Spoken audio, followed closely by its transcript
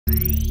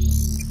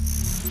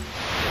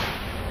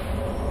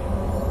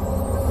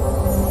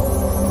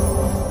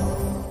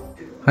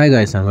Hi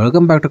guys and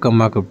welcome back to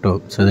Kamma Crypto.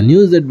 So the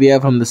news that we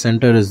have from the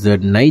center is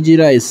that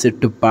Nigeria is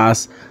set to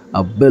pass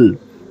a bill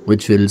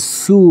which will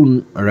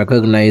soon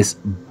recognize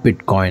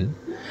Bitcoin.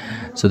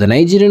 So the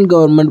Nigerian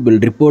government will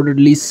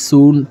reportedly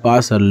soon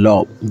pass a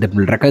law that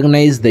will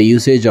recognize the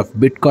usage of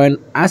Bitcoin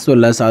as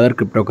well as other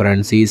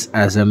cryptocurrencies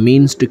as a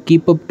means to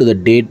keep up to the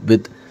date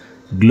with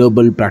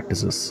global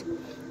practices.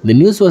 The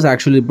news was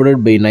actually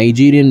reported by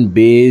Nigerian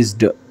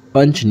based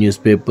Punch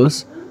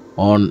newspapers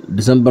on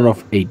December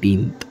of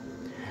 18th.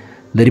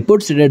 The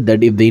report stated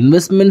that if the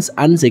Investments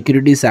and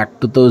Securities Act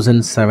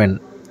 2007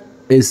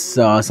 is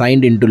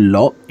signed into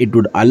law, it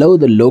would allow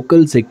the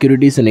local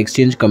Securities and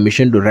Exchange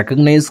Commission to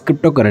recognize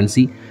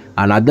cryptocurrency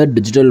and other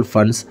digital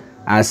funds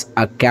as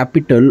a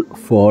capital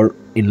for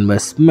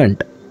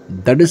investment.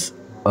 That is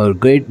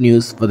great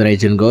news for the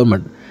Nigerian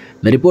government.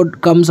 The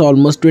report comes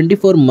almost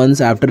 24 months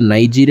after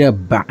Nigeria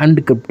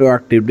banned crypto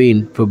activity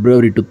in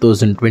February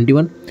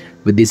 2021,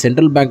 with the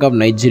Central Bank of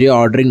Nigeria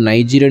ordering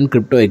Nigerian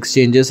crypto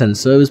exchanges and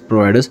service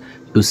providers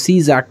to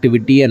cease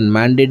activity and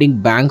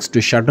mandating banks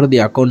to shutter the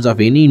accounts of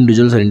any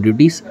individuals or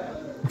entities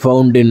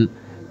found in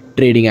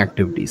trading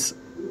activities.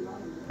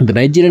 The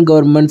Nigerian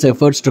government's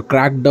efforts to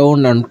crack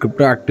down on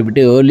crypto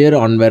activity earlier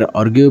on were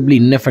arguably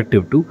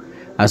ineffective too,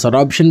 as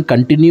adoption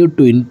continued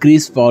to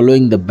increase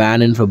following the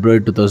ban in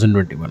February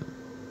 2021.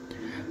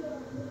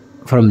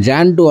 From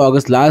Jan to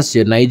August last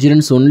year,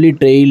 Nigerians only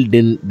trailed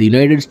in the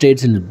United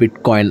States in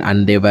Bitcoin,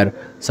 and they were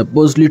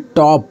supposedly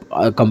top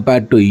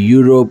compared to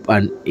Europe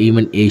and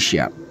even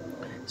Asia.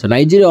 So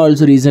Nigeria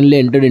also recently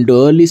entered into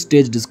early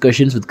stage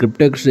discussions with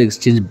crypto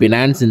exchange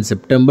Binance in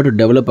September to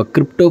develop a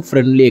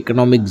crypto-friendly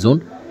economic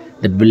zone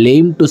that will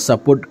aim to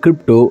support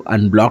crypto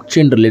and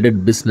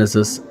blockchain-related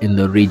businesses in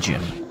the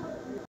region.